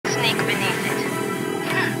sneak beneath it.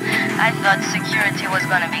 I thought security was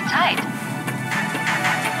gonna be tight.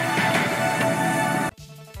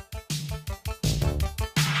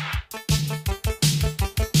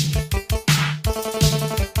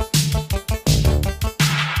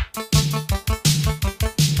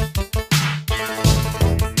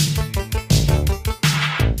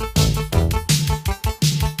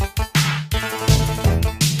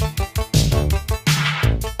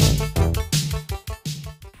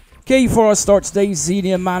 Okay, before I start today's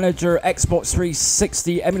Xenia Manager Xbox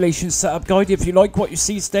 360 emulation setup guide, if you like what you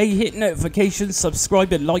see today, hit notifications,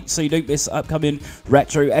 subscribe and like so you don't miss upcoming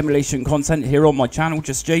retro emulation content here on my channel.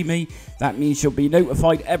 Just Jamie. That means you'll be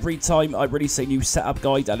notified every time I release a new setup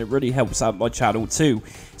guide, and it really helps out my channel too.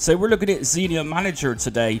 So we're looking at Xenia Manager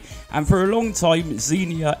today, and for a long time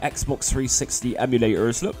Xenia Xbox 360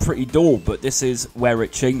 emulators look pretty dull, but this is where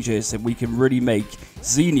it changes and we can really make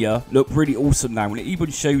Xenia look really awesome now, and it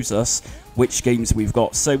even shows us which games we've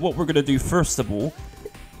got. So what we're going to do first of all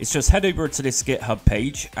is just head over to this GitHub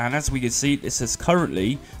page, and as we can see, this is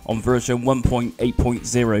currently on version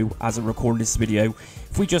 1.8.0 as I record this video.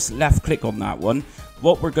 If we just left click on that one,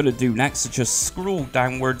 what we're going to do next is just scroll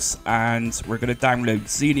downwards and we're going to download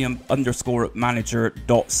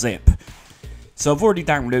Xenia_Manager.zip. So I've already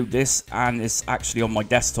downloaded this and it's actually on my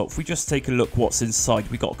desktop. If we just take a look what's inside,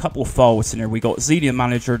 we got a couple of files in here. We got Xenia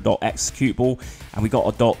Manager.executable and we got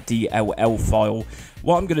a .dll file.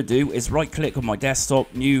 What I'm going to do is right click on my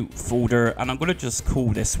desktop, new folder, and I'm going to just call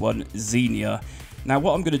this one Xenia. Now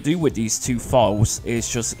what I'm going to do with these two files is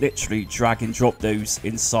just literally drag and drop those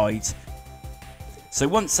inside. So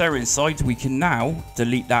once they're inside, we can now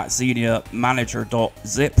delete that Xenia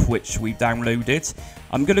Manager.zip which we downloaded.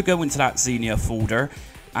 I'm going to go into that Xenia folder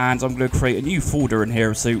and I'm going to create a new folder in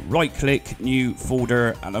here. So right click, new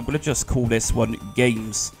folder, and I'm going to just call this one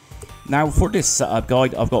Games. Now for this setup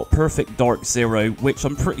guide, I've got Perfect Dark Zero, which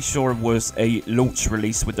I'm pretty sure was a launch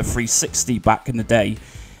release with the 360 back in the day.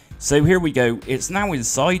 So here we go, it's now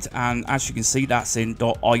inside, and as you can see that's in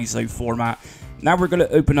 .iso format. Now we're going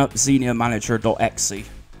to open up Xenia Manager.exe.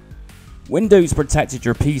 Windows protected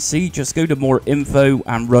your PC, just go to more info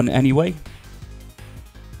and run anyway.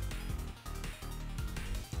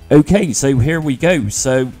 Okay, so here we go.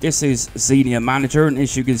 So this is Xenia Manager, and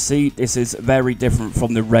as you can see, this is very different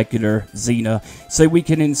from the regular Xenia. So we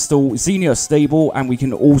can install Xenia Stable and we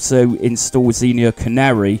can also install Xenia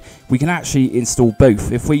Canary. We can actually install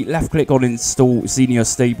both. If we left click on install Xenia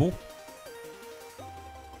Stable,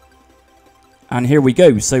 and here we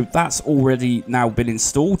go. So that's already now been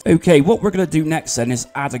installed. Okay, what we're going to do next then is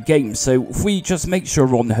add a game. So if we just make sure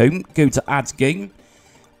we're on home, go to add game.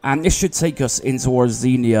 And this should take us into our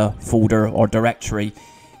Xenia folder or directory.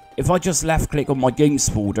 If I just left click on my games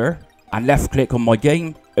folder and left click on my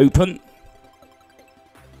game, open.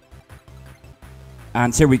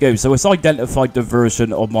 And here we go. So it's identified the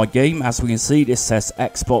version of my game. As we can see, this says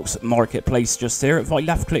Xbox Marketplace just here. If I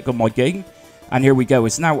left click on my game, and here we go,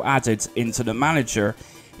 it's now added into the manager.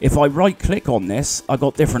 If I right click on this, I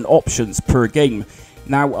got different options per game.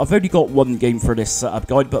 Now, I've only got one game for this setup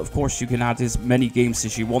guide, but of course you can add as many games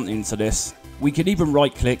as you want into this. We can even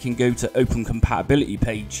right click and go to open compatibility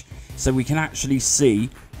page, so we can actually see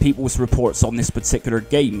people's reports on this particular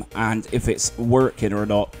game and if it's working or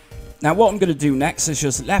not. Now what I'm going to do next is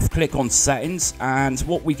just left click on settings, and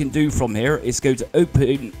what we can do from here is go to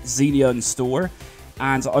open Xenia and store,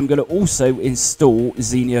 and I'm going to also install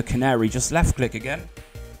Xenia Canary. Just left click again.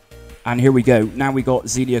 And here we go. Now we got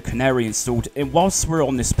Xenia Canary installed. And whilst we're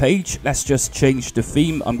on this page, let's just change the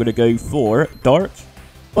theme. I'm going to go for dark.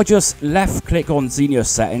 I just left click on Xenia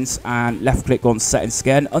settings and left click on settings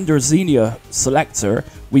again. Under Xenia selector,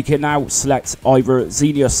 we can now select either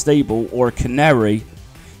Xenia Stable or Canary.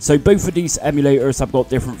 So both of these emulators have got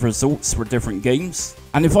different results for different games.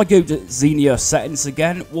 And if I go to Xenia settings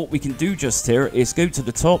again, what we can do just here is go to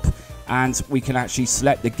the top, and we can actually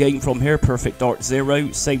select the game from here, Perfect Dark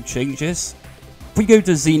Zero, save changes. If we go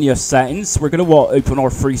to Xenia settings, we're going to want to open our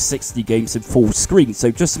 360 games in full screen. So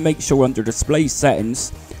just make sure under display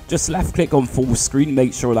settings, just left click on full screen,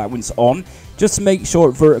 make sure that one's on. Just make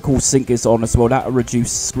sure vertical sync is on as well, that'll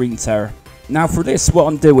reduce screen tear. Now for this, what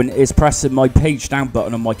I'm doing is pressing my page down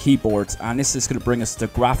button on my keyboard, and this is going to bring us to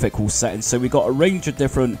graphical settings. So we've got a range of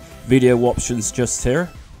different video options just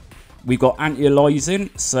here. We've got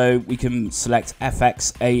anti-aliasing, so we can select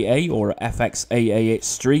FXAA or FXAA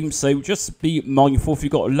Extreme. So just be mindful if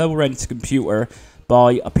you've got a lower end computer,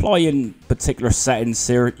 by applying particular settings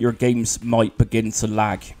here, your games might begin to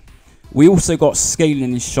lag. We also got scaling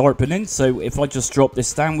and sharpening, so if I just drop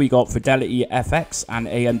this down, we got Fidelity FX and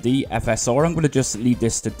AMD FSR. I'm going to just leave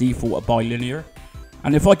this to default a bilinear.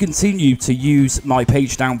 And if I continue to use my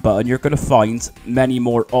page down button, you're going to find many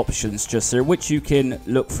more options just here, which you can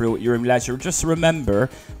look through at your own leisure. Just remember,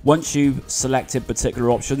 once you've selected particular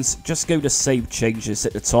options, just go to save changes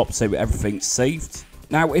at the top so everything's saved.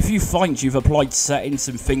 Now, if you find you've applied settings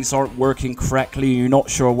and things aren't working correctly and you're not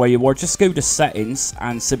sure where you are, just go to settings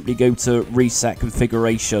and simply go to reset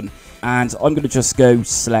configuration. And I'm going to just go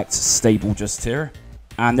select stable just here.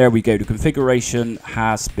 And there we go, the configuration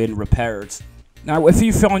has been repaired. Now, if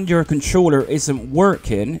you find your controller isn't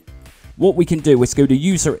working, what we can do is go to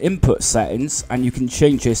user input settings and you can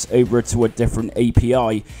change this over to a different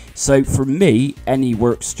API. So for me, any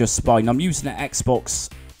works just fine. I'm using an Xbox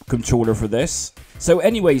controller for this. So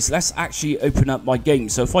anyways, let's actually open up my game.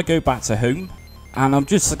 So if I go back to home, and I'm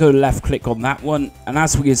just going to left click on that one, and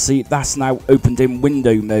as we can see, that's now opened in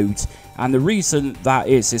window mode. And the reason that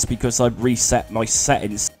is because I've reset my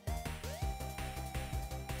settings.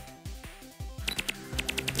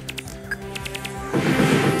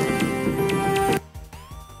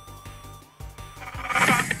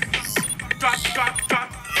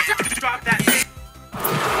 Drop that.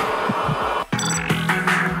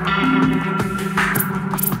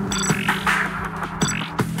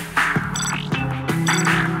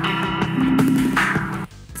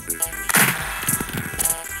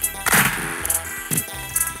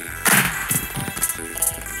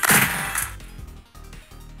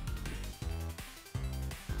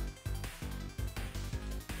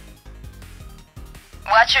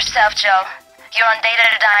 Watch yourself, Joe. You're on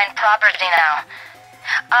data-to-dine property now.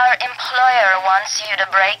 Our employer wants you to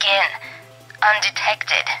break in,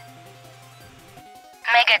 undetected.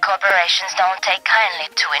 Mega corporations don't take kindly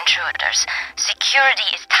to intruders. Security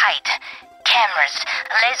is tight. Cameras,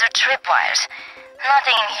 laser tripwires.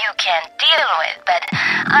 Nothing you can't deal with, but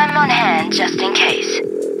I'm on hand just in case.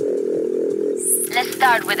 Let's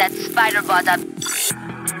start with that spider bot up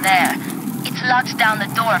there. It's locked down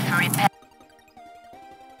the door for repair.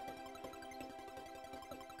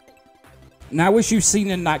 Now, as you've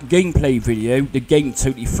seen in that gameplay video, the game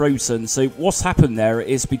totally frozen. So what's happened there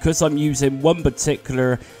is because I'm using one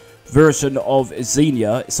particular version of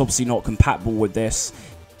Xenia, it's obviously not compatible with this.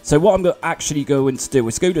 So what I'm actually going to do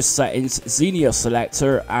is go to settings, Xenia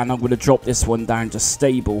selector, and I'm going to drop this one down to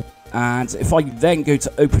stable. And if I then go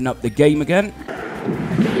to open up the game again,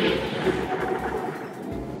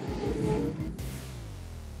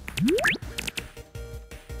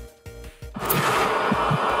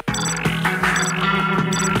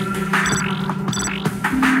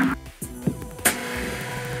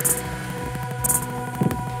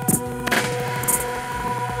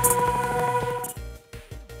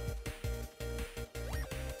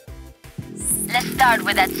 Let's start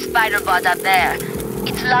with that spider bot up there.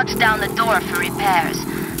 It's locked down the door for repairs.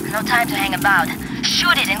 No time to hang about.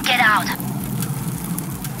 Shoot it and get out.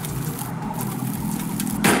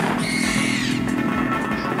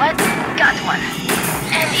 What? Got one.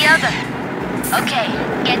 And the other. Okay,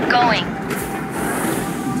 get going.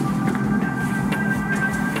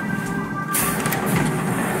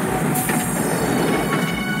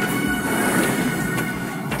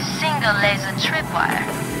 Single laser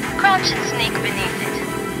tripwire. Crouch and sneak beneath it.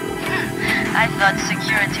 I thought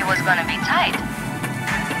security was gonna be tight.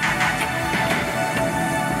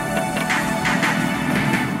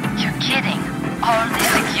 You're kidding. All this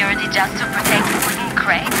security just to protect wooden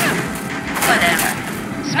crates? Whatever.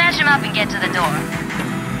 Smash him up and get to the door.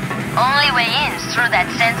 Only way in is through that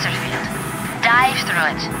sensor field. Dive through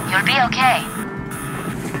it. You'll be okay.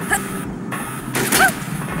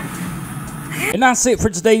 and that's it for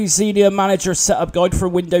today's Xenia Manager setup guide for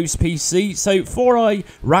Windows PC. So before I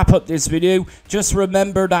wrap up this video, just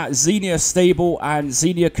remember that Xenia Stable and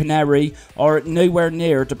Xenia Canary are nowhere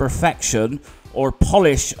near the perfection or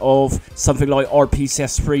polish of something like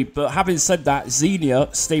RPCS3. But having said that, Xenia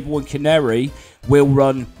Stable and Canary will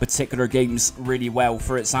run particular games really well.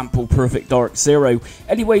 For example, Perfect Dark Zero.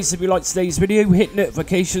 Anyways, if you liked today's video, hit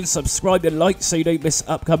notifications, subscribe and like so you don't miss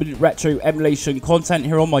upcoming retro emulation content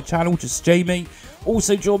here on my channel, just Jamie.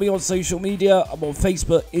 Also join me on social media. I'm on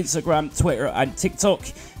Facebook, Instagram, Twitter and TikTok.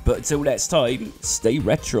 But until next time, stay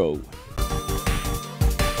retro.